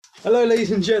Hello,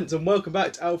 ladies and gents, and welcome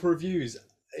back to Alpha Reviews.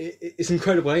 It's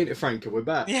incredible, ain't it, Frank? We're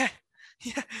back. Yeah,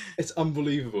 yeah. It's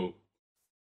unbelievable.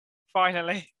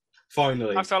 Finally,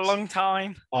 Finally, after a long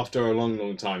time. after a long,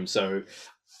 long time. So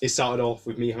it started off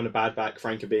with me having a bad back,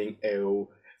 Franca being ill,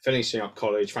 finishing up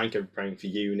college, Franca praying for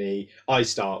uni. I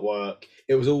start work.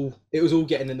 It was all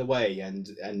getting in the way, and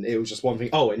it was just one thing.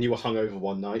 Oh, and you were hungover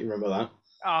one night. Remember that?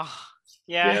 Oh,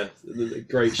 yeah. Yeah,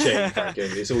 great shame, Franco.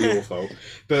 It's all your fault.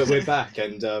 But we're back,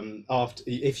 and after,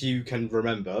 if you can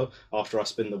remember, after I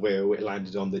spin the wheel, it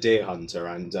landed on the Deer Hunter,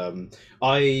 and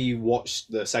I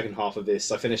watched the second half of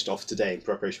this. I finished off today in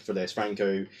preparation for this.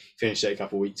 Franco finished it a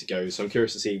couple of weeks ago, so I'm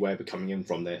curious to see where we're coming in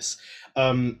from this.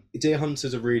 Deer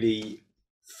Hunter's a really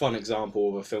fun example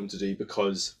of a film to do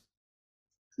because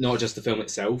not just the film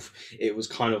itself, it was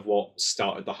kind of what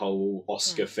started the whole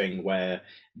Oscar Mm. thing where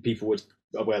people would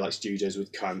where like studios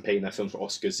would campaign their film for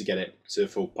Oscars to get it to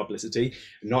full publicity.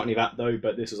 Not only that though,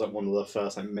 but this was like one of the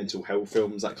first like mental health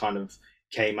films that kind of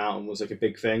came out and was like a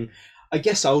big thing. I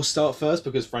guess I'll start first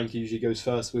because Frank usually goes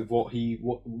first with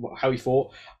how he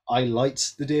thought. I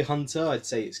liked The Deer Hunter. I'd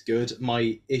say it's good.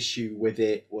 My issue with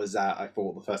it was that I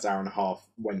thought the first hour and a half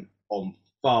went on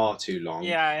far too long.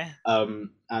 Yeah, And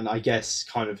I guess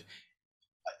kind of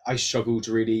I struggled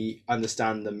to really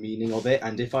understand the meaning of it.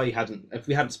 And if we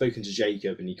hadn't spoken to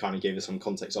Jacob and he kind of gave us some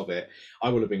context of it, I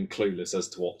would have been clueless as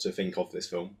to what to think of this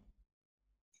film.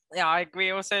 yeah, I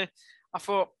agree. Also, I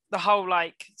thought the whole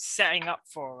like setting up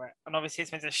for it, and obviously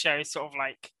it's meant to show sort of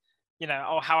like,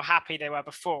 oh, how happy they were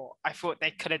before. I thought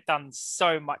they could have done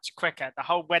so much quicker. The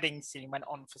whole wedding scene went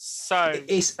on for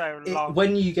It's so it, long.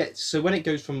 when you get so when it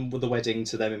goes from the wedding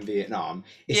to them in Vietnam,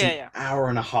 it's Yeah, an yeah, hour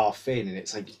and a half in, and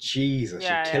it's like Jesus,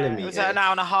 you're yeah, killing yeah. It me was here. an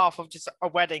hour and a half of just a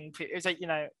wedding. It was like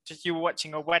just you were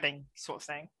watching a wedding sort of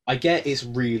thing. I get it's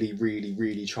really, really,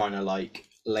 really trying to like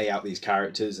lay out these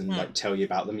characters and Mm. like tell you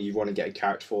about them. You want to get a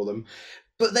character for them,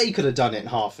 but they could have done it in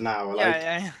half an hour. Yeah, Like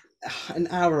yeah, an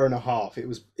hour and a half. It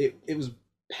was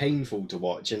painful to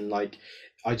watch, and like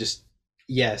I just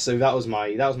yeah. So that was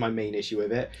my main issue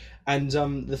with it. And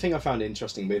the thing I found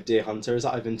interesting with Deer Hunter is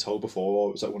that I've been told before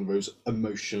it was like one of those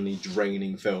emotionally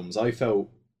draining films. I felt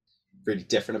really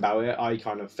different about it. I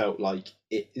kind of felt like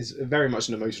it is very much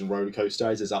an emotional roller coaster. It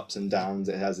has its ups and downs.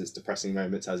 It has its depressing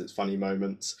moments. Has its funny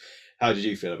moments. How did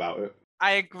you feel about it?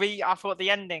 I agree. I thought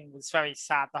the ending was very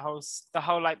sad. The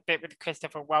whole like bit with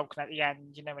Christopher Walken at the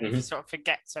end, when he Hmm. sort of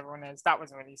forgets everyone is, that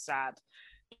was really sad.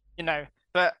 You know,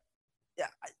 but yeah,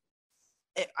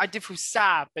 I did feel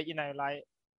sad, but like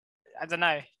I don't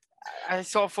know. I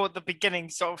sort of thought the beginning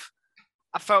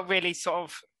I felt really sort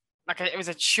of like it was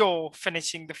a chore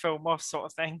finishing the film off, sort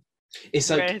of thing. It's It's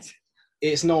like weird.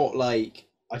 it's not like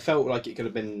I felt like it could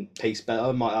have been paced better.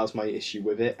 That was my issue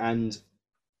with it, and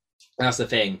that's the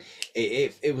thing.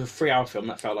 It was a 3 hour film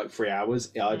that felt like 3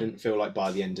 hours. I Mm. didn't feel like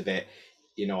by the end of it,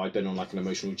 I'd been on like an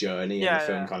emotional journey, and the Yeah,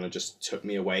 film yeah. kind of just took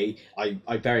me away.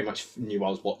 I very much knew I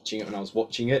was watching it when I was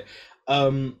watching it.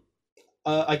 Um,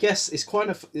 I guess it's kind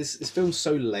of this film's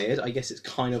so layered. I guess it's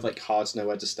kind of like hard to know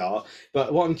where to start.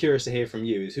 But what I'm curious to hear from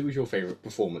you is who was your favorite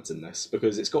performance in this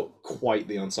because it's got quite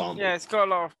the Yeah, ensemble. it's got a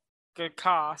lot of good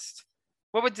cast.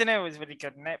 Robert De Niro was really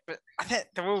good in it, but I think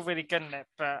they're all really good in it.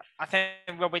 But I think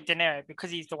Robert De Niro,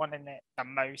 because he's the one in it the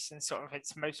most, and sort of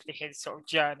it's mostly his sort of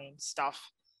journey and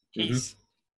stuff. Hmm. He's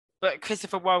But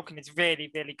Christopher Walken is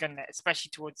really, really good in it,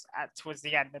 especially towards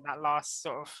the end in that last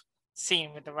sort of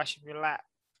scene with the Russian roulette.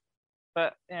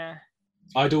 But yeah,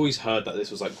 I'd always heard that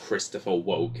this was like Christopher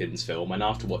Walken's film, and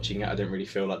after watching it, I didn't really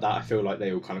feel like that. I feel like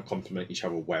they all kind of complement each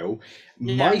other well.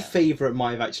 My yeah, favorite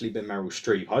might have actually been Meryl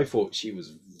Streep. I thought she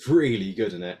was really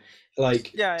good in it.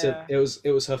 Like yeah, yeah.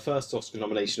 it was her first Oscar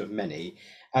nomination of many,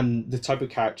 and the type of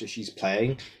character she's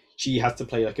playing, she has to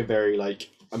play like a very like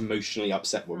emotionally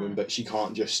upset woman, Mm. but she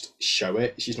can't just show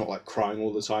it. She's not like crying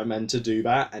all the time, and to do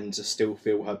that and to still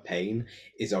feel her pain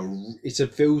it's a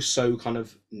feel so kind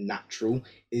of natural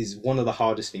is one of the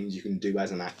hardest things you can do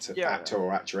as an actor Yeah,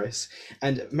 or actress.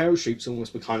 And Meryl Streep's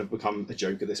almost kind of become a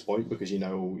joke at this point because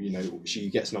she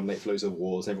gets nominated for loads of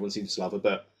awards and everyone seems to love her,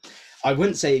 but I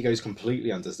wouldn't say it goes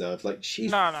completely undeserved. Like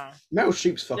no, no, Meryl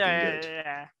Streep's fucking yeah, yeah, good.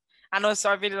 yeah. And also,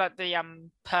 I really like the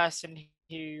person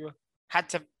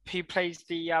who plays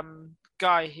the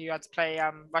guy who had to play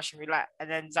Russian roulette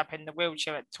and ends up in the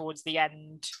wheelchair towards the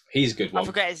end. He's a good I one.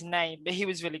 forget his name, but he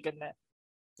was really good in it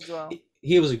as well.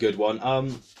 He was a good one.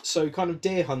 So kind of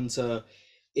Deer Hunter,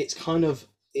 it's kind of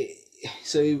it,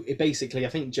 so it basically I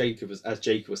think Jacob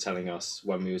was telling us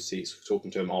when we were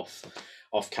talking to him off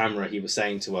camera, he was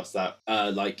saying to us that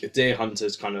like Deer Hunter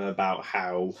is kind of about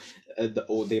how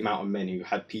or the amount of men who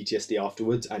had PTSD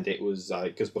afterwards, and it was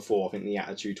like, because before I think the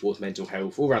attitude towards mental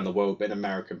health all around the world, but in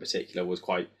America in particular, was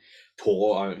quite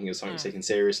poor. I don't think it was something Mm. taken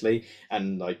seriously,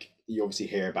 and like you obviously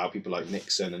hear about people like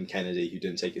Nixon and Kennedy who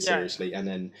didn't take it Yeah. seriously, and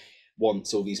then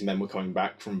once all these men were coming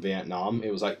back from Vietnam,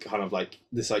 it was like kind of like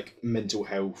this like mental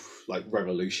health like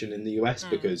revolution in the US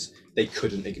because they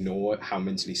couldn't ignore how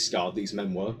mentally scarred these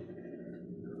men were.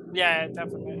 Yeah,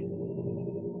 definitely.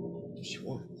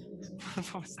 What?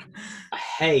 What was that? I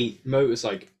hate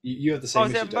motorcycle. You have the same Oh,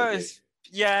 is issue, it don't you? Murs?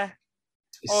 Yeah.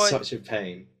 It's Or- such a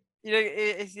pain. You know,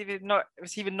 it's even not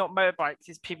motorbikes,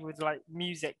 it's people with like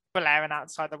music blaring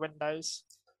outside the windows.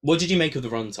 What did you make of the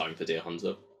runtime for Deer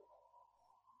Hunter?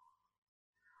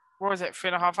 What was it,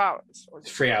 3.5 hours? Or was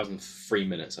it- 3 hours and 3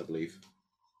 minutes, I believe.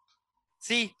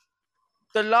 See,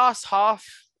 the last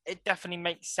half, it definitely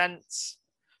makes sense.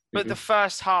 But the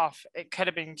first half, it could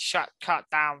have been cut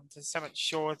down to so much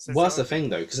shorter. Well, that's the thing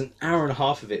though, because an hour and a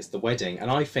half of it's the wedding, and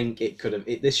I think it could have.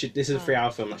 This is a 3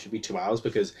 hour film that should be 2 hours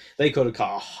because they could have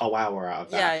cut a whole hour out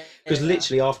of that. Yeah. Because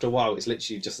literally after a while, it's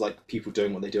literally just like people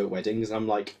doing what they do at weddings, and I'm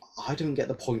like, I don't get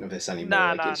the point of this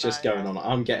anymore. It's just going on.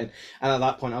 And at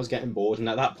that point, I was getting bored, and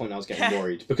at that point, I was getting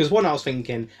worried because one, I was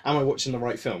thinking, am I watching the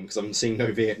right film? Because I'm seeing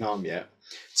no Vietnam yet.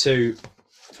 Two,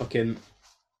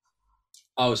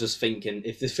 I was just thinking,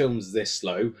 if this film's this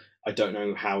slow, I don't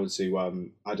know how I'm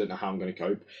going to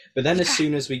cope. But then as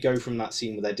soon as we go from that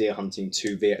scene where they're deer hunting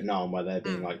to Vietnam, where they're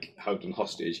being like held and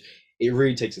hostage, it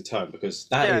really takes a turn because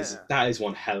that is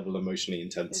one hell of an emotionally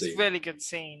intense scene. It's a really good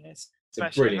scene. It's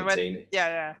a brilliant scene.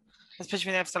 Yeah. Especially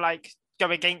when they have to like go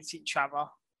against each other.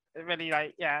 It really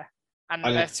and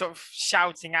they're sort of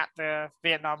shouting at the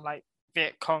Vietnam like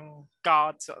Viet Cong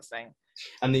guard sort of thing.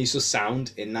 And the use of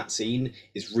sound in that scene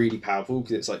is really powerful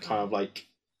because it's like kind of like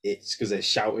it's because they're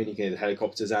shouting, you can hear the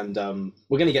helicopters, and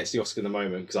we're going to get to the Oscar in a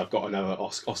moment because I've got another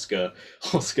Oscar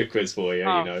quiz for you.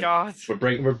 Oh God,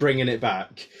 we're bringing it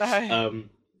back. No.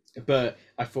 But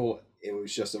I thought it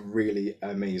was just a really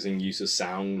amazing use of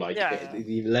sound. Like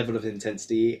the level of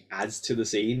intensity it adds to the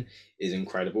scene is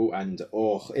incredible, and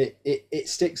it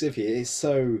sticks with you. It's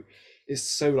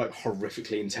so like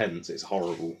horrifically intense. It's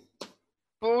horrible.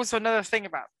 But also another thing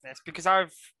about this, because I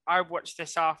watched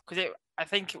this after, because I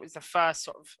think it was the first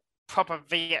sort of proper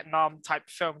Vietnam type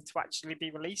film to actually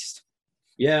be released.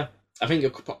 Yeah, I think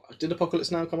did Apocalypse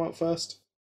Now come out first?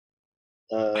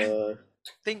 I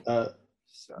think.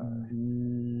 So.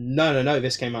 No.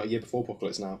 This came out a year before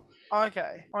Apocalypse Now.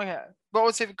 Okay. But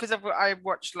also because I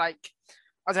watched like,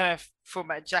 I don't know if Full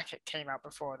Metal Jacket came out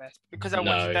before this, because I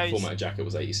watched those. Full Metal Jacket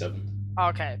was 1987.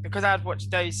 Okay, because I'd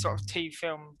watched those sort of two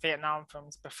Vietnam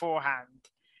films beforehand,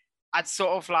 I'd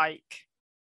sort of like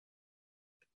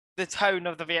the tone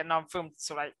of the Vietnam film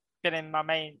sort of like been in my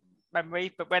main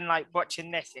memory, but when like watching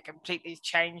this, it completely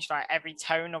changed like every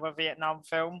tone of a Vietnam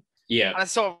film. Yeah, and I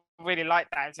sort of really like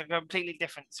that. It's a completely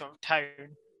different sort of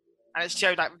tone, and it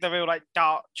showed like the real like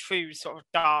true sort of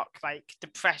dark, like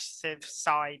depressive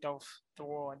side of the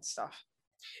war and stuff.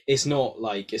 It's not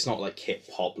like hip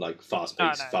hop, like fast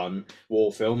paced, fun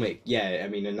war film. I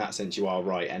mean, in that sense, you are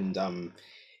right, and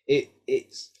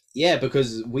it's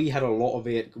because we had a lot of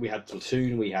it. We had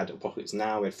Platoon, we had Apocalypse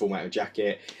Now, we had Full Metal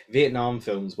Jacket. Vietnam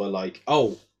films were like,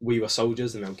 we were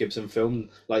soldiers, and Mel Gibson film.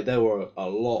 Like there were a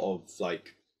lot of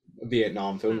like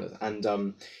Vietnam films, and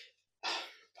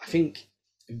I think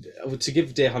to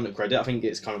give Deer Hunter credit, I think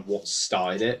it's kind of what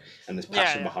started it, and there's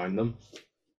passion behind them.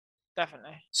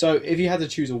 Definitely. So, if you had to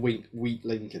choose a weak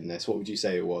link in this, what would you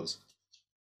say it was?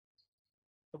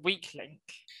 The weak link?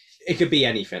 It could be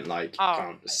anything, like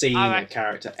scene, a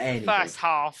character, anything. First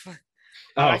half.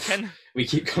 I reckon. We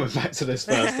keep coming back to this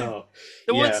first half.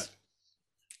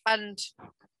 And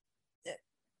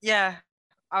I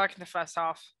reckon the first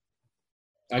half.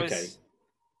 Okay.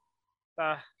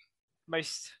 The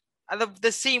most, and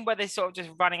the scene where they're sort of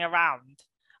just running around,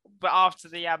 but after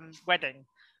the wedding,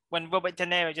 when Robert De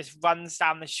Niro just runs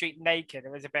down the street naked, it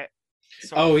was a bit.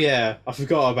 Yeah, I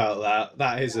forgot about that.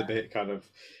 That is a bit kind of.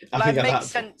 I think it makes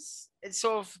sense. It's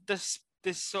sort of this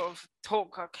sort of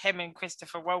talk like him and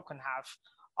Christopher Walken have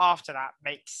after that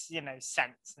makes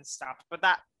sense and stuff. But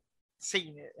that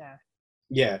scene,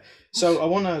 Yeah, so I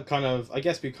want to kind of, I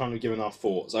guess we've kind of given our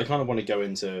thoughts. I kind of want to go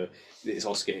into this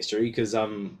Oscar history because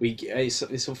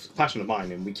it's a passion of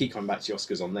mine, and we keep coming back to the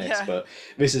Oscars on this, but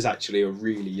this is actually a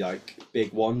really like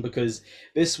big one because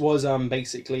this was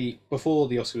basically before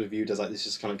the Oscar review does like this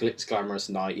just kind of glitz glamorous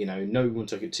night, no one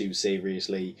took it too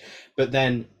seriously, but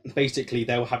then basically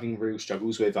they were having real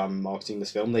struggles with marketing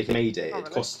this film. They made it.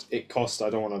 It cost. I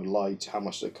don't want to lie to how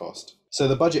much it cost. So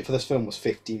the budget for this film was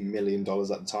 $50 million at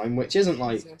the time, which isn't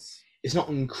like it's not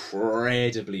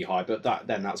incredibly high, but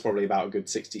that's probably about a good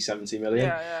 60, 70 million.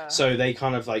 Yeah, yeah, So they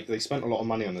kind of like they spent a lot of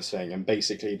money on this thing, and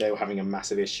basically they were having a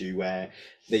massive issue where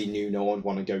they knew no one would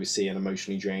want to go see an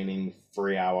emotionally draining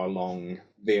 3 hour long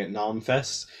Vietnam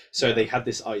Fest. So they yeah, had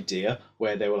this idea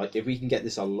where they were like, if we can get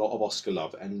this a lot of Oscar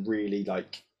love and really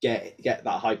like get that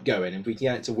hype going, if we can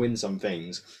get it to win some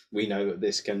things, we know that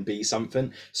this can be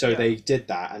something. So yeah. they did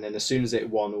that, and then as soon as it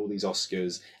won all these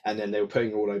Oscars, and then they were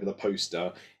putting it all over the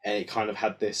poster, and it kind of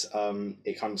had this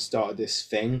it kind of started this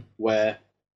thing where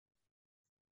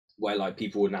like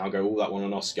people would now go, oh, that won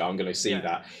an Oscar, I'm going to see Yeah.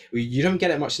 that. You don't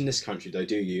get it much in this country though,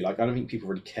 do you? Like, I don't think people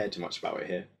really care too much about it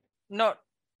here. Not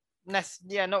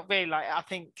yeah, not really. Like, I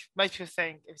think most people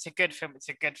think if it's a good film, it's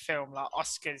a good film. Like,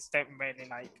 Oscars don't really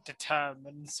like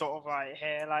determine sort of like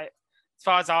here. Like, as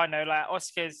far as I know, like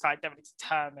Oscars like don't really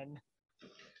determine,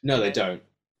 No, you they know, don't.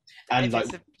 And if like,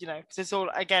 it's a, you know, because it's all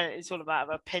again, it's all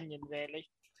about opinion really.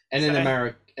 and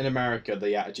So in America,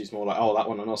 the attitude's more like, oh, that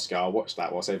won an Oscar, I'll watch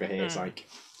that. Whilst over here, it's like,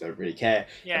 don't really care.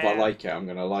 If I yeah, like it, I'm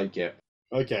gonna like it.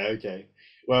 Okay, okay.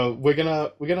 Well, we're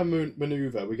gonna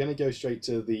maneuver. We're gonna go straight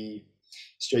to the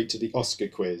Oscar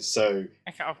quiz. So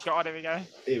okay, oh god, here we go.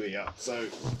 here we are. So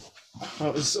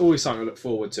it's always something to look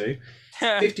forward to.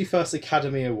 51st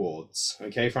Academy Awards.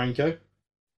 Okay, Franco.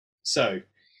 So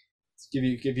give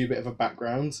you a bit of a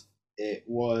background. It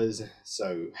was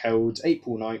so held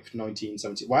April 9th,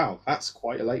 1970. Wow, that's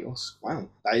quite a late. Wow,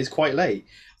 that is quite late.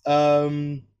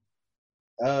 Um,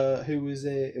 who was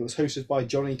it? It was hosted by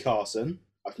Johnny Carson.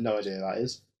 I've no idea who that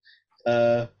is.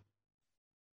 Uh,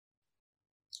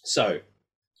 so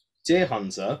Deer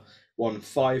Hunter won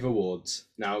 5 awards.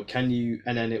 Now, can you?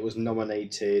 And then it was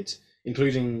nominated,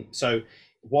 including so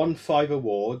won 5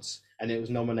 awards, and it was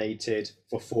nominated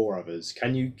for 4 others.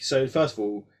 Can you? So first of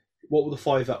all, what were the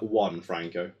 5 that won,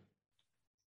 Franco?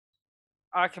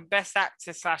 I reckon best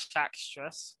actor slash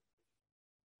actress.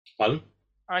 Pardon?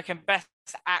 I reckon best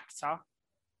actor.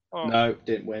 Oh, No,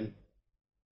 didn't win.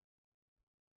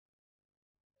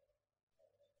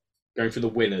 Going for the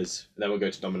winners, then we'll go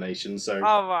to nominations. So,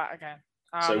 oh right, okay.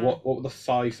 so what were the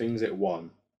 5 things it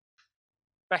won?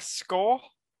 Best score.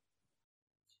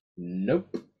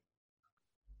 Nope.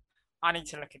 I need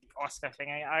to look at the Oscar thing.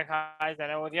 I don't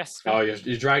know what the Oscar. Oh,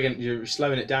 you're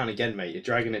slowing it down again, mate. You're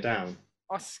dragging it down.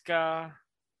 Oscar.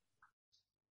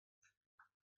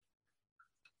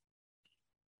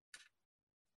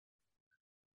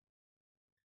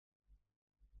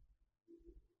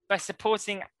 Best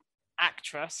supporting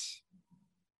actress.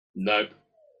 Nope.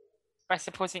 Best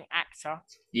supporting actor.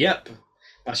 Yep.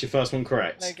 That's your first one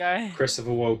correct. There you go. Christopher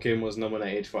Walken was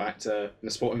nominated for actor in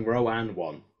a supporting role and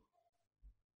won.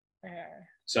 Yeah.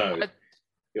 So,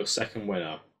 your second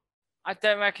winner. I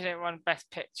don't reckon it won best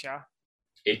picture.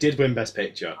 It did win Best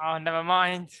Picture. Oh, never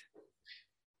mind.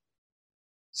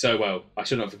 So, well, I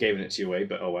shouldn't have given it to you away,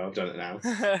 but oh well, I've done it now.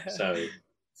 So,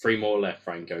 3 more left,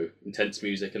 Franco. Intense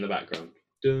music in the background.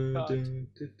 Dun, dun,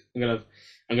 dun.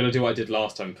 I'm gonna do what I did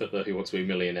last time. Put the Who Wants to Be a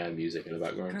Millionaire music in the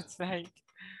background. God's sake.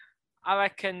 I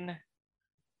reckon.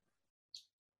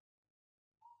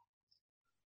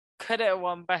 Could it have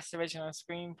won best original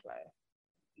screenplay?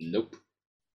 Nope.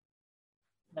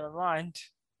 Never mind.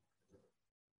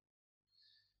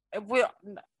 It will.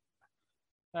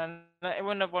 No, it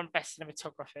wouldn't have won best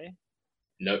cinematography.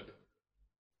 Nope.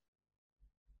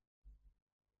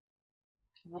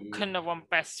 Couldn't have won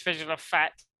best visual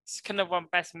effects. Couldn't have won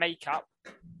best makeup.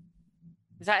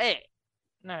 Is that it?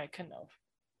 No, it couldn't have.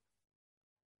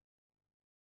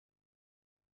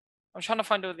 I'm trying to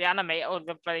find all the anime, all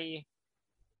the bloody.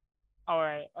 All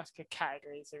right, that's good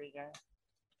categories. Here we go.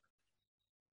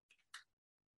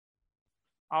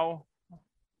 Oh. All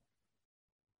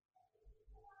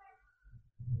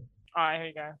right, here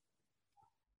we go.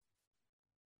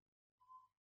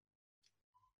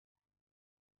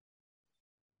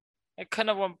 It couldn't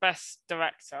have won best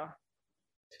director.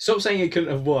 Stop saying it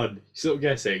couldn't have won. Stop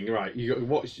guessing. Right, you got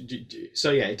what?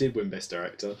 So yeah, it did win Best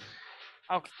Director.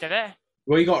 Oh, did it?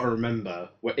 Well, you got to remember,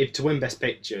 if to win Best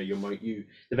Picture, the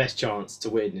best chance to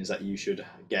win is that you should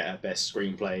get a Best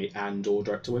Screenplay and or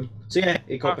Director win. So yeah,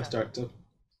 it got Okay. Best Director.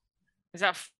 Is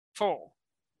that 4?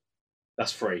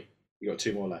 That's 3. You got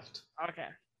 2 more left. Okay.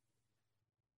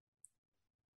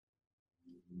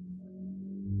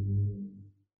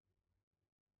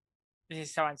 This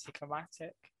is so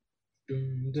anticlimactic.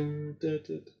 Dun, dun, dun,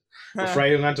 dun. I'm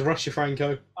afraid I'm going to rush you,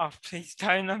 Franco. Oh, please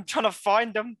don't. I'm trying to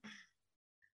find them.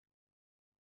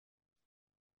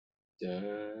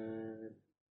 Dun.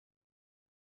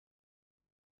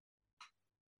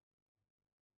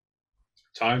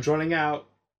 Time's running out.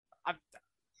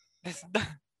 This,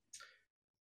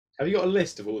 Have you got a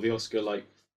list of all the Oscar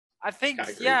I think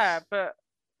categories. yeah, but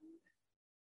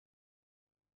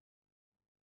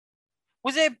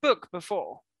was it a book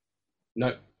before?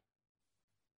 No.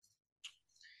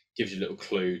 Gives you a little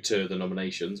clue to the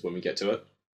nominations when we get to it.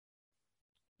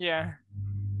 Yeah.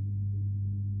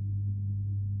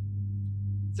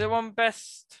 Is there one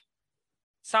best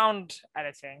sound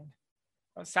editing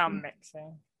or sound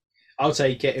mixing? I'll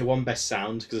take it. It won best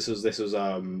sound because this was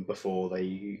before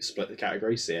they split the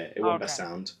categories. So yeah, it won best Okay.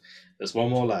 sound. There's one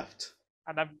more left.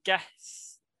 And I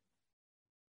guess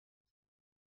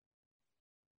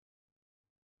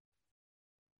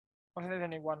I think there's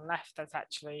only one left. That's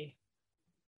actually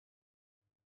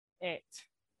it.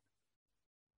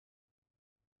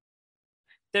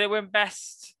 Did it win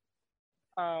best?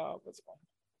 What's it called?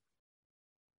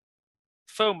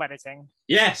 Film editing.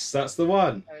 Yes, that's the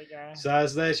one. There we go. So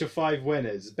there's your 5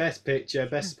 winners: best picture,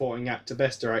 best supporting actor,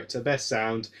 best director, best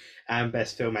sound, and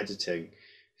best film editing.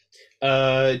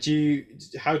 How do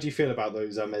you feel about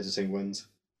those editing wins?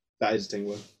 That editing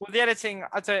win. Well, the editing,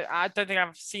 I don't think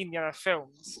I've seen the other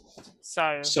films.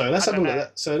 So let's have a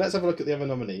look. Let's have a look at the other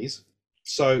nominees.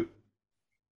 So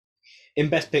in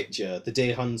best picture, The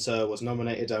Deer Hunter was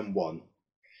nominated and won.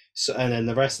 So and then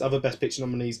the rest other best picture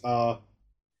nominees are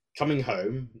Coming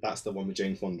Home, that's the one with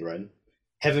Jane Fonda in,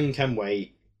 Heaven Can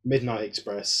Wait, Midnight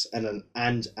Express, and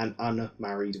an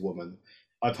Unmarried Woman.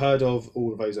 I've heard of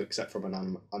all of those except from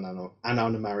an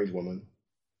unmarried woman.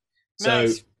 So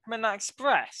Midnight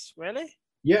Express, really?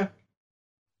 Yeah,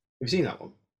 we've seen that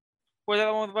one. Was that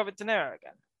the one with Robert De Niro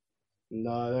again?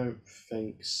 No, I don't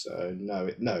think so. No.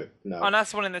 Oh,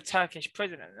 that's the one in the Turkish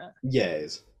prison, isn't it? Yeah, it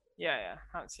is. Yeah, I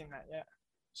haven't seen that yet.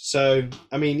 So,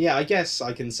 I mean, yeah, I guess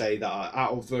I can say that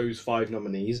out of those 5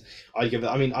 nominees, I give it.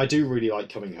 I mean, I do really like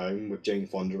Coming Home with Jane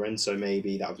Fonda in, so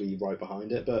maybe that would be right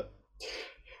behind it. But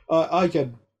I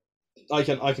can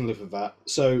live with that.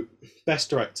 So, best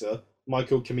director,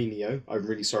 Michael Cimino. I'm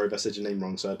really sorry if I said your name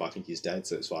wrong, sir, but I think he's dead,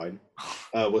 so it's fine.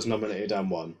 Was nominated and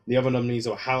won. The other nominees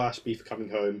are Hal Ashby for Coming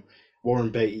Home, Warren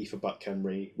Beatty for Buck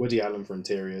Henry, Woody Allen for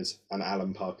Interiors, and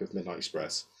Alan Parker for Midnight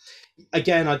Express.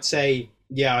 Again, I'd say,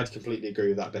 yeah, I'd completely agree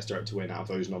with that best director win out of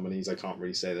those nominees. I can't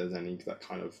really say there's any that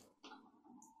kind of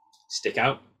stick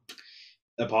out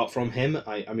apart from him.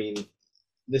 I mean,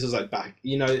 this was like back,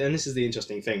 and this is the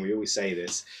interesting thing. We always say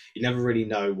this. You never really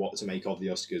know what to make of the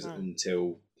Oscars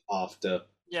until after.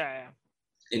 Yeah.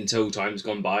 Until time's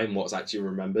gone by and what's actually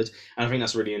remembered. And I think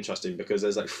that's really interesting because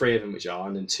there's like 3 of them which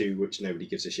aren't and 2 which nobody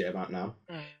gives a shit about now.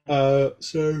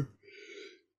 So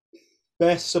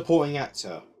best supporting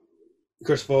actor,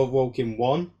 Christopher Walken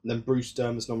won. Then Bruce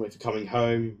Dern was nominated for Coming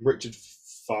Home. Richard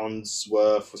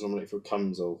Farnsworth was nominated for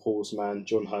Guns of Horseman.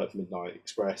 John Hurt for Midnight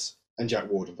Express, and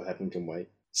Jack Warden for Heaven Can Wait.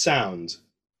 Sound.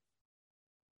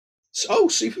 Oh,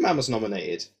 Superman was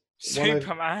nominated.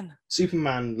 Superman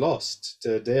lost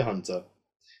to Deer Hunter.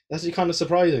 That's actually kind of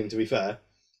surprising, to be fair.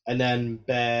 And then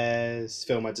best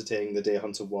film editing, The Deer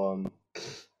Hunter won.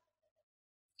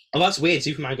 Oh, that's weird.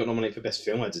 Superman got nominated for best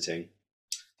film editing.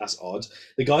 That's odd.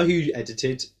 The guy who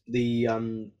edited the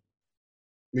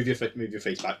move your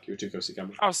face back. You're too close to the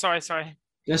camera. Oh, sorry.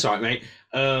 That's all right,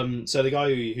 mate. So the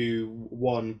guy who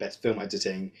won best film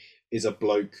editing is a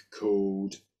bloke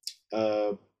called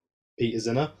Peter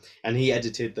Zinner, and he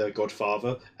edited The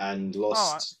Godfather and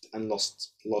Lost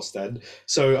End.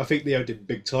 So I think they did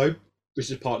big time, which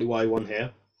is partly why he won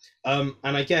here. And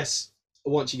I guess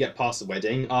once you get past the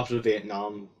wedding, after the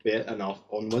Vietnam bit and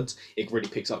onwards, it really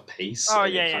picks up pace. Oh,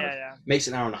 yeah. Makes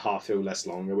an hour and a half feel less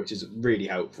longer, which is really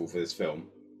helpful for this film.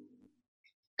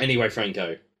 Anyway,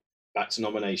 Franco, back to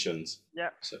nominations. Yeah.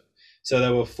 So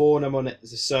there were 4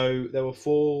 So there were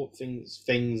 4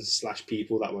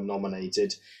 things/people that were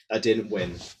nominated that didn't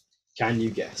win. Can you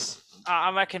guess?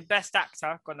 I reckon best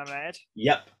actor got nominated.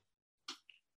 Yep.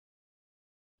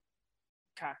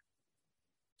 Okay.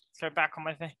 Let's go back on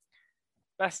my thing.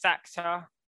 Best actor.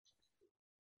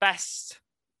 Best.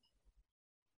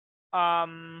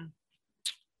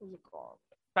 What's it called?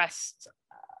 Best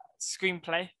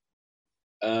screenplay.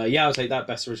 Yeah, I'll take that.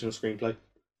 Best original screenplay.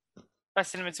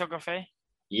 Best cinematography.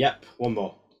 Yep. One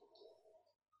more.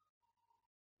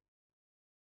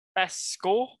 Best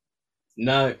score.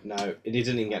 No, it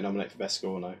didn't even get nominated for best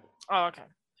score. No. Oh, okay.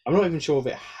 I'm not even sure if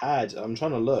it had. I'm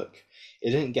trying to look.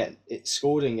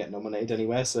 Score didn't get nominated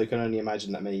anywhere, so I can only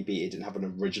imagine that maybe it didn't have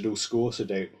an original score, so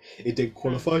it did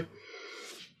qualify.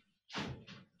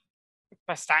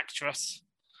 Best actress.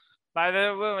 Like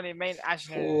there were any main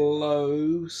actors.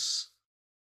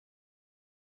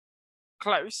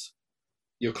 Close.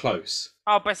 You're close.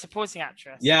 Oh, best supporting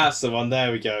actress. Yeah, that's the one.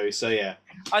 There we go. So yeah.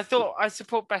 I thought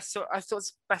best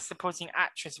supporting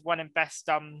actress won in best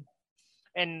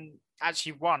in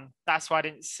actually won. That's why I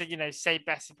didn't say, say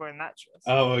best supporting actress.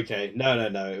 Oh, okay. No,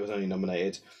 it was only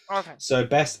nominated. Okay. So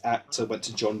best actor went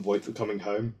to Jon Voight for Coming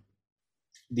Home.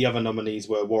 The other nominees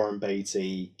were Warren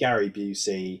Beatty, Gary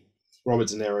Busey, Robert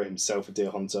De Niro himself for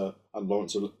Deer Hunter, and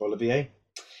Laurence Olivier.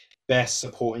 Best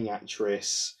supporting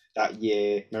actress that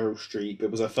year, Meryl Streep.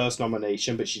 It was her first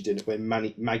nomination, but she didn't win.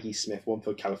 Maggie Smith won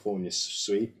for California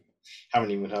Suite.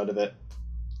 Haven't even heard of it.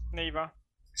 Neither.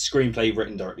 Screenplay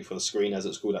written directly for the screen, as it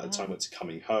was called at the time, went to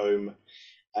Coming Home.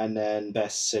 And then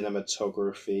best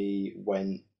cinematography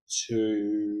went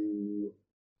to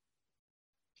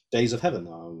Days of Heaven.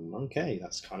 Okay,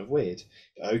 that's kind of weird.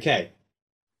 Okay.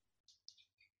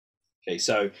 Okay,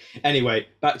 so anyway,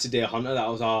 back to Deer Hunter. That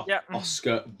was our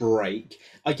Oscar break.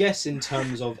 I guess in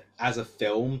terms of as a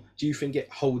film, do you think it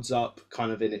holds up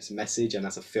kind of in its message and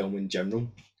as a film in general?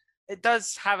 It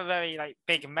does have a very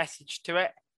big message to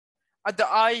it.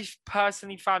 I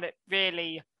personally found it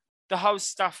really, the whole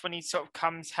stuff when he sort of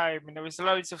comes home, and there was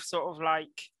loads of sort of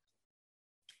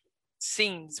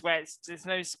scenes where there's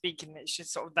no speaking, it's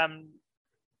just sort of them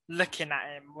looking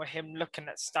at him, or him looking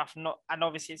at stuff, and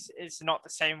obviously it's not the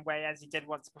same way as he did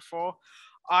once before.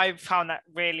 I found that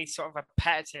really sort of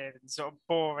repetitive and sort of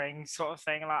boring sort of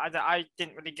thing. I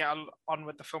didn't really get on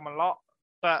with the film a lot,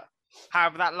 but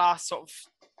however, that last sort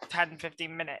of 10-15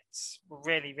 minutes were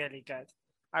really, really good.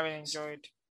 I really enjoyed.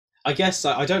 I guess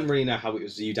I don't really know how it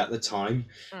was viewed at the time.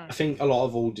 I think a lot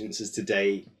of audiences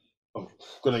today. Oh,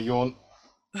 gonna yawn.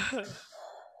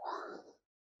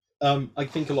 I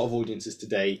think a lot of audiences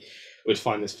today would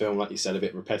find this film, like you said, a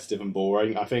bit repetitive and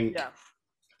boring. I think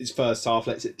its first half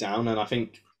lets it down, and I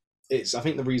think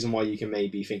the reason why you can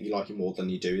maybe think you like it more than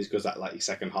you do is because that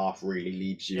second half really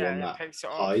leaves you on that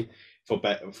high, for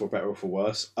better or for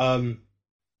worse.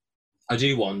 I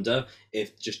do wonder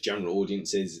if just general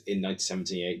audiences in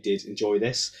 1978 did enjoy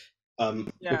this.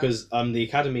 Because the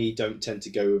Academy don't tend to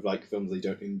go with films they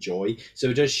don't enjoy, so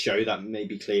it does show that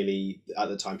maybe clearly at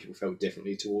the time people felt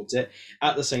differently towards it.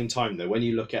 At the same time, though, when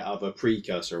you look at other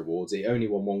precursor awards, it only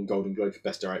won 1 Golden Globe for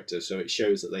Best Director, so it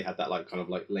shows that they had that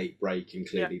late break, and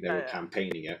clearly they were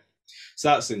campaigning it. So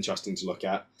that's interesting to look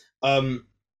at. Kind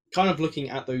of looking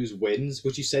at those wins,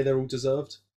 would you say they're all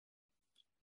deserved?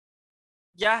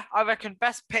 Yeah, I reckon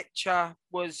Best Picture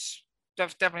was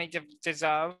definitely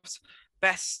deserved.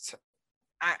 Best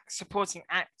supporting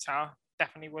actor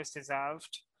definitely was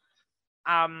deserved.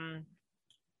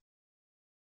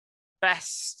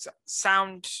 Best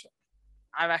sound,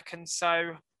 I reckon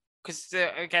so, because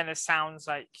again, the sounds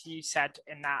like you said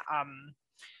in that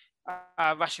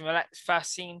Russian roulette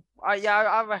first scene.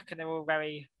 I reckon they were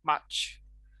very much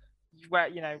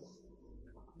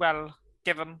well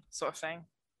given sort of thing.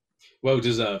 Well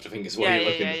deserved, I think, is what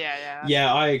you're looking at.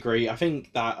 Yeah, I agree. I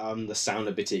think that the sound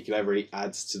in particular really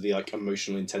adds to the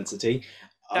emotional intensity.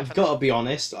 I've got to be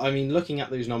honest. I mean, looking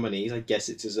at those nominees, I guess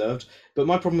it's deserved. But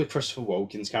my problem with Christopher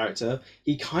Walken's character,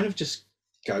 he kind of just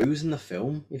goes in the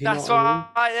film. If you know what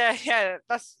I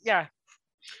mean.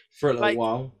 For a little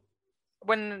while.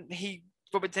 When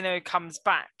Robert De Niro comes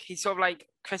back, he's sort of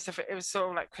Christopher. It was sort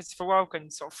of like Christopher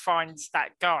Walken sort of finds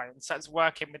that guy and starts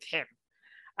working with him,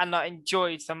 and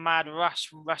enjoys the mad rush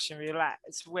from Russian roulette.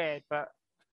 It's weird, but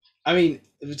I mean,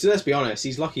 let's be honest,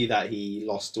 he's lucky that he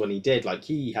lost when he did.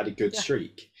 He had a good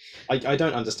streak. I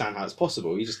don't understand how it's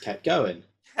possible. He just kept going.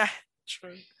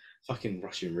 True. Fucking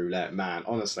Russian roulette, man.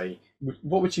 Honestly,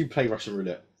 what would you play Russian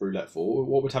roulette for?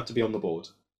 What would have to be on the board?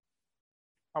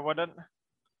 I wouldn't.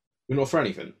 You're not for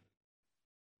anything?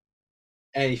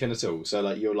 Anything at all? So,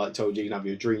 you're told you can have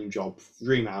your dream job,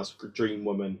 dream house, dream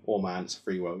woman or man. It's a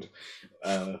free world.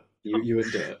 You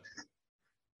wouldn't do it?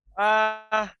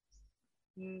 I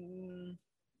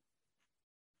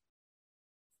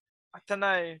don't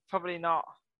know. Probably not.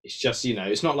 It's just,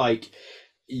 it's not like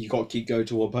you got to keep going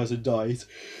till one person dies.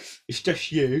 It's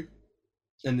just you,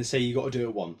 and they say you got to do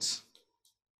it once.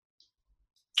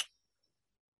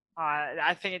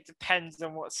 I think it depends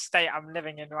on what state I'm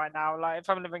living in right now. If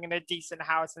I'm living in a decent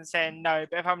house and saying no,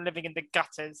 but if I'm living in the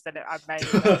gutters, then I may.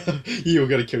 You're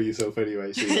gonna kill yourself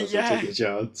anyway, so you might as well take a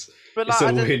chance. But it's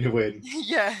a win-win.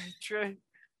 Yeah, true.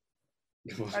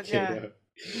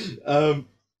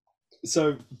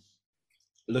 So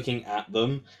looking at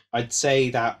them, I'd say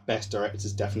that Best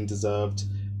Director's definitely deserved.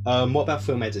 What about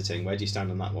film editing? Where do you stand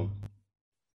on that one?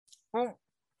 Well,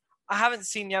 I haven't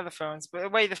seen the other films, but the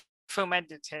way the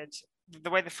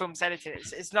film's edited,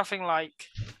 it's nothing out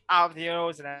of the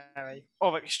ordinary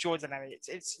or extraordinary.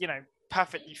 It's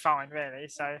perfectly fine, really.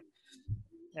 So,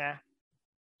 yeah.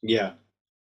 Yeah.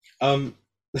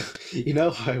 You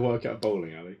know how I work at a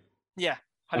bowling alley? Yeah.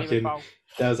 Hollywood Bowl.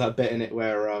 There's that bit in it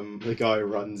where the guy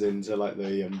runs into like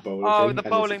the bowling Oh, thing the and as it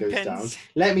bowling goes down. pins.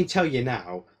 Let me tell you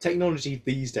now, technology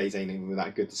these days ain't even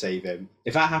that good to save him.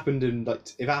 If that happened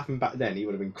if that happened back then, he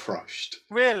would have been crushed.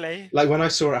 Really? Like when I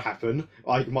saw it happen,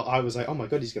 I was like, oh my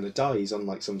god, he's gonna die. He's on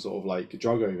like some sort of like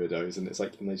drug overdose, and it's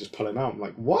like, and they just pull him out. I'm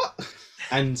like, what?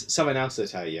 And something else to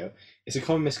tell you, it's a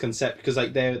common misconception because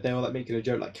like they were like making a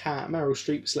joke like, cat Meryl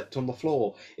Streep slipped on the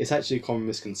floor. It's actually a common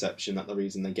misconception that the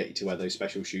reason they get you to wear those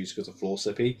special shoes because of floor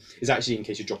slippy is actually in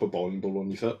case you drop a bowling ball on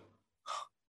your foot.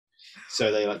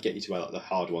 So they like get you to wear like the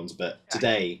hard ones. But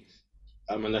today,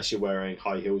 unless you're wearing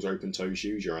high heels or open toe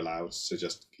shoes, you're allowed to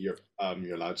just you're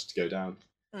allowed to go down.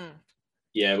 Mm.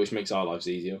 Yeah, which makes our lives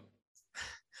easier.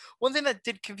 One thing that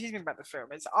did confuse me about the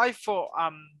film is I thought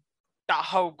that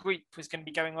whole group was going to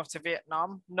be going off to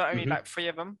Vietnam, not only like 3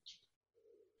 of them,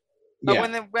 but Yeah.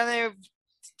 when they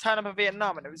turned up in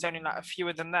Vietnam and it was only like a few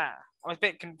of them there, I was a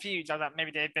bit confused. I thought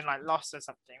maybe they'd been like lost or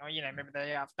something, or maybe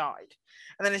they have died.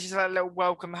 And then it's just like a little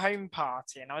welcome home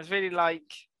party, and I was really like,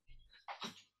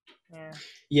 yeah.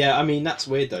 Yeah, I mean that's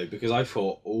weird though because I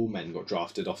thought all men got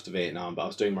drafted off to Vietnam, but I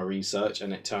was doing my research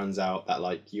and it turns out that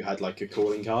like you had like a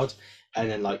calling card, and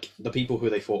then like the people who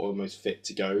they thought were most fit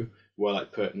to go were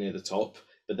like put near the top.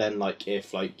 But then like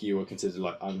if like you were considered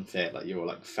like unfit, like you were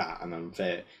like fat and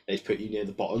unfit, they'd put you near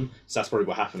the bottom. So that's probably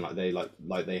what happened. Like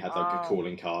they had like a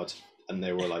calling card and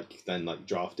they were like then like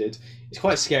drafted. It's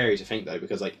quite scary to think though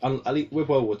because like at least with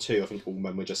World War II, I think all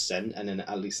men were just sent, and then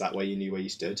at least that way you knew where you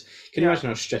stood. Can you imagine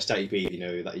how stressed out you'd be if you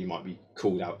know that you might be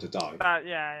called out to die?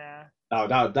 Yeah.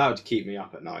 That would keep me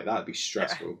up at night. That would be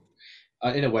stressful.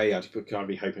 In a way, I'd kind of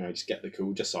be hoping I just get the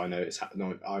call just so I know it's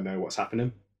happening. I know what's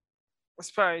happening. I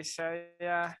suppose so.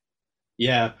 Yeah.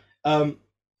 Yeah.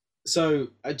 So,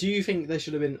 do you think there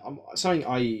should have been something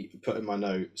I put in my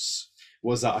notes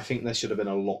was that I think there should have been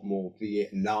a lot more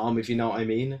Vietnam, if you know what I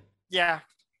mean. Yeah.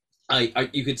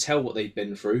 You could tell what they'd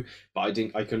been through, but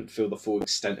I couldn't feel the full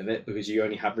extent of it because you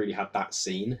only have really had that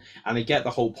scene. And I get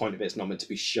the whole point of it. It's not meant to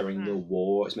be showing the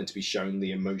war. It's meant to be showing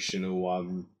the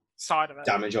emotional side of it,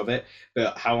 damage of it.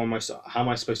 But how am I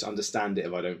supposed to understand it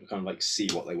if I don't kind of like see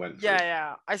what they went through?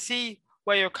 Yeah. I see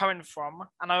where you're coming from,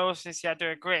 and I also see I do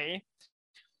agree,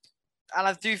 and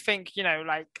I do think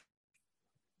like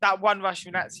that one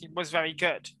Russian roulette scene was very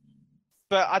good,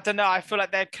 but I don't know. I feel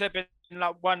like there could have been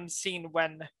like one scene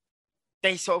when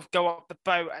they sort of go up the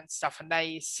boat and stuff, and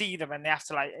they see them, and they have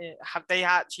to like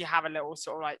have a little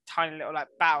sort of like tiny little like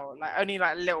battle, like only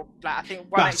like little like I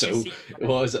think one battle.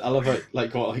 What is it? I love it.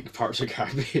 Like what? Like Pirates of the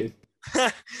Caribbean.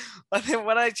 I think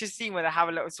one extra scene where they have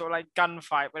a little sort of like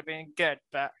gunfight would have been good,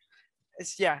 but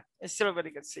it's still a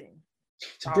really good scene.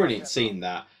 It's a brilliant scene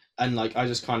that. And like I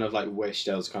just kind of like wish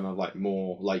there was kind of like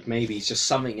more like maybe it's just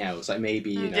something else like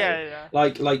maybe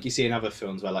like you see in other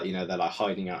films where like they're like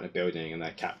hiding out in a building and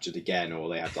they're captured again or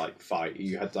they had like fight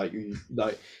you had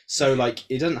like so like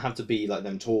it doesn't have to be like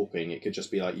them talking, it could just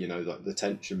be like like the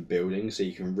tension building so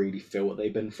you can really feel what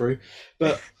they've been through.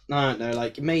 But I don't know,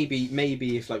 like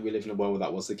maybe if like we live in a world where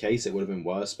that was the case it would have been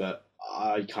worse, but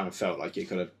I kind of felt like it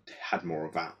could have had more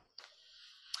of that.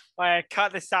 I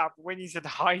cut this out, but when you said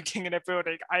hiding in a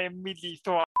building, I immediately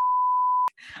thought,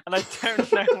 and I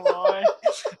don't know why.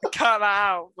 Cut that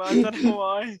out, but I don't know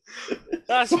why.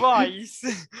 That's why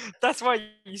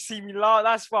you see me laugh.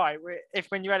 That's why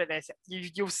when you edit this,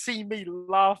 you'll see me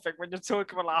laughing when you're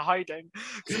talking about like hiding.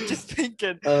 I'm just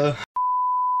thinking. Don't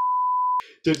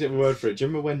take my word for it. Do you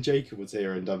remember when Jacob was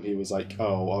here and he was like,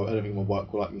 "Oh, I don't think my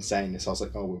work will like me saying this." I was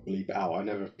like, "Oh, we'll bleep it out." I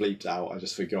never bleeped it out. I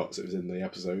just forgot, so it was in the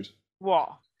episode. What?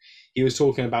 He was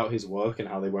talking about his work and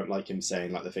how they won't like him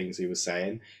saying like the things he was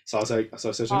saying. So I was like, I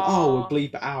said to him, "Oh, we'll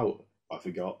bleep it out." I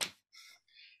forgot.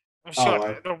 I'm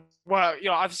sure the work.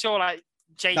 I'm sure like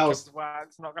Jacob's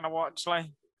work's not gonna watch like.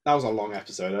 That was a long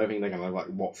episode. I don't think they're gonna like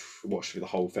watch through the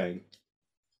whole thing.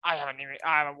 I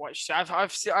haven't watched it. I've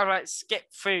like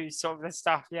skipped through sort of the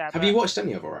stuff. Yeah. Have you watched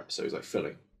any other episodes like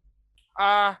Philly?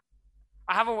 I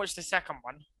haven't watched the second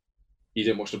one. You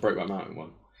didn't watch the Brokeback Mountain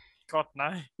one? God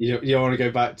no. You don't want to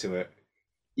go back to it?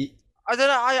 I don't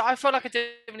know. I feel like I don't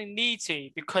really need to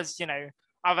because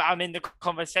I'm in the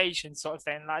conversation sort of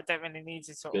thing. Like I don't really need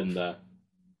to sort of. Been there.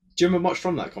 Do you remember much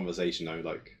from that conversation though?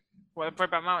 Like. What, the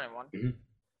Brokeback Mountain one? Mm-hmm.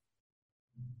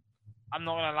 I'm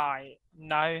not gonna lie.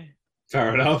 No.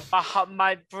 Fair enough.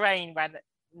 My brain went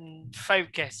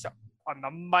focused on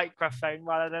the microphone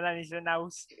rather than anything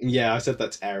else. Yeah, I said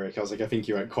that to Eric. I was like, I think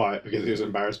he went quiet because he was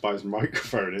embarrassed by his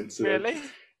microphone incident. Really?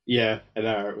 Yeah, and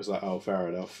Eric was like, "Oh, fair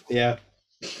enough." Yeah.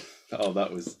 Oh,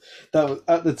 that was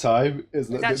at the time. It was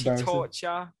a little bit actually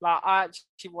torture. Like I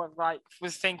actually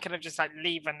was thinking of just like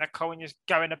leaving the call and just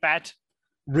going to bed.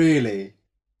 Really?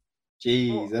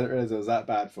 Jeez, What? I didn't realize it was that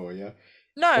bad for you.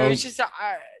 No, Well, it's just that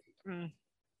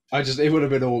it would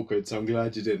have been awkward, so I'm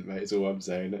glad you didn't, mate. Is all I'm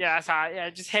saying. yeah, that's how, yeah,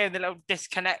 just hearing the little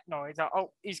disconnect noise. Like,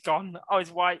 oh, he's gone. Oh,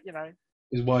 he's white. You know,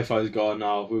 His Wi-Fi's gone.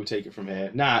 Now we'll take it from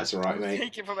here. Nah, it's all right, mate.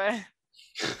 take it from there.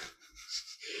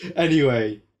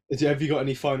 Anyway, have you got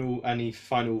any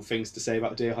final things to say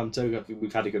about Deer Hunter?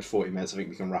 We've had a good 40 minutes. I think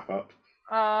we can wrap up.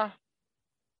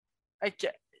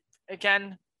 Again,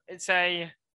 again, it's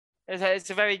a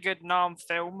very good Nam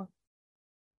film,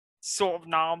 sort of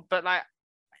Nam, but like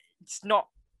it's not.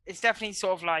 It's definitely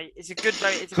sort of like it's a good.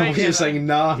 It's a very You're good, saying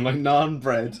naan, like naan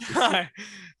bread. no,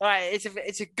 like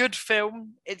it's a good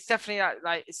film. It's definitely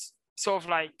like it's sort of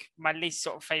like my least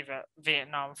sort of favorite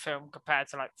Vietnam film compared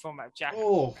to like Fullmetal Jacket.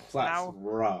 Oh, that's now.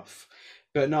 rough.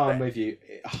 But no, I'm But with you.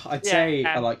 I'd yeah, say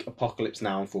I like Apocalypse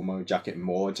Now and Full Metal Jacket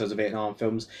more in terms of Vietnam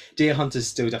films. Deer Hunter's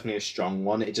still definitely a strong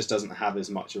one. It just doesn't have as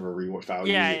much of a rewatch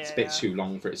value. Yeah, It's a bit yeah. too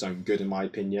long for its own good, in my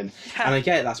opinion. yeah. And I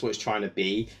get that's what it's trying to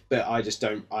be, but I just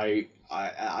don't.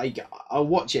 I'll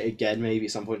watch it again maybe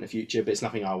at some point in the future, but it's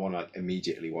nothing I want to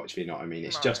immediately watch. If you know what I mean?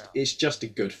 It's No, just yeah. it's just a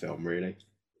good film, really.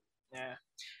 Yeah,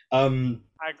 Um,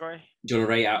 I agree. do you want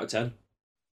to rate out of 10?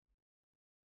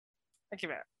 I give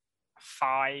it a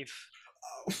 5.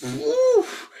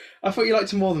 I thought you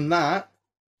liked it more than that.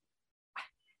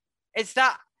 It's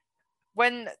that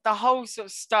when the whole sort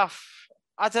of stuff,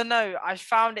 I don't know, I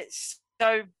found it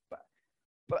so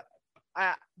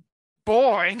uh,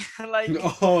 boring. Like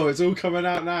Oh, it's all coming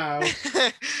out now.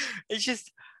 it's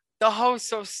just the whole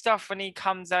sort of stuff when he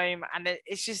comes home, and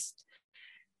it's just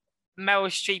Meryl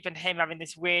Streep and him having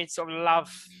this weird sort of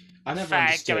love I never affair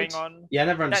understood. going on. Yeah, I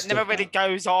never That understood. never really that.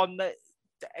 goes on. That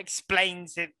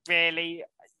explains it really.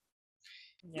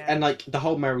 Yeah. And like the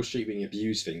whole Meryl Streep being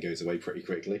abused thing goes away pretty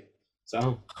quickly.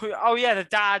 So, Oh yeah, the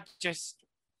dad just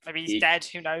maybe he's He- dead.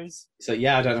 Who knows?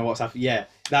 yeah, I don't know what's happened. Yeah,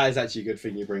 that is actually a good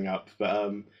thing you bring up.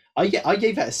 But I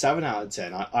gave that a 7 out of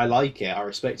 10. I like it. I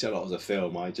respect it a lot as a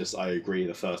film. I agree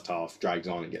the first half drags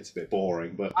on and gets a bit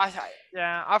boring. But I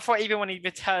thought even when he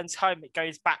returns home, it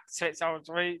goes back to its old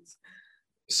roots.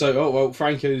 so, oh well,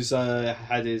 Franco's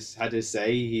had his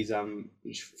say. He's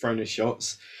thrown his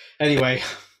shots. Anyway,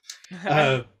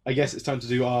 I guess it's time to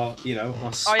do our Spin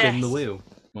the yes. wheel.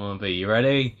 One B, you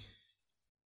ready?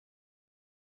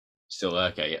 Still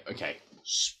okay, yeah, okay.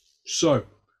 So,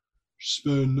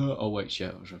 spin the. Oh wait,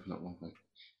 shit, I was wrapping up one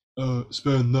thing.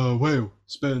 Spin the wheel,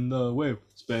 spin the wheel.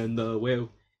 spin the wheel,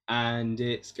 and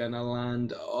it's gonna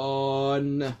land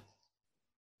on.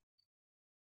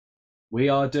 We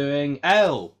are doing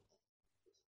L.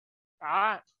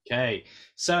 Alright. Okay,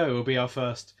 so it'll be our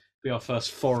first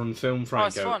foreign film, Oh, Franco.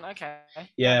 it's fun. Okay.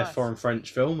 Yeah, nice. foreign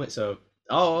French film. It's a.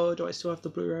 Oh, do I still have the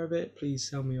Blu-ray of it? Please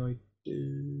tell me I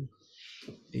do.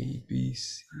 A B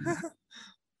C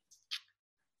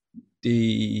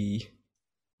D.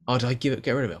 Oh, did I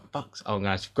get rid of it? Fucks. Oh,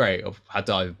 that's great. I've had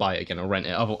to either buy it again or rent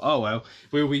it. Oh well.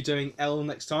 We'll be doing L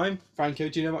next time. Franco,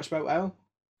 do you know much about L?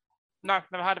 No,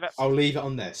 never heard of it. I'll leave it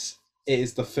on this. It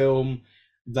is the film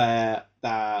that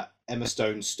Emma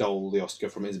Stone stole the Oscar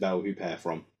from Isabelle Huppert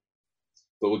from.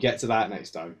 But we'll get to that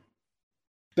next time.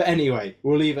 But anyway,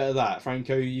 we'll leave it at that.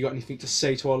 Franco, you got anything to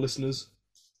say to our listeners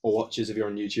or watchers if you're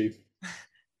on YouTube?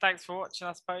 Thanks for watching,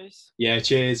 I suppose. Yeah,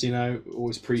 cheers.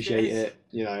 Always appreciate Cheers. it.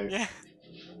 Yeah.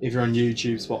 If you're on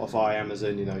YouTube, Spotify,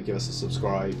 Amazon, give us a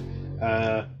subscribe.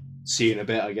 See you in a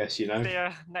bit, I guess. See you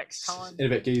next time. In a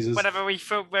bit, geezers. When we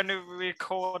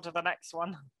record the next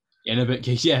one. In a bit,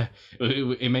 yeah.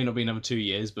 It may not be another 2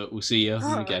 years, but we'll see you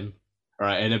again. All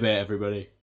right, in a bit, everybody.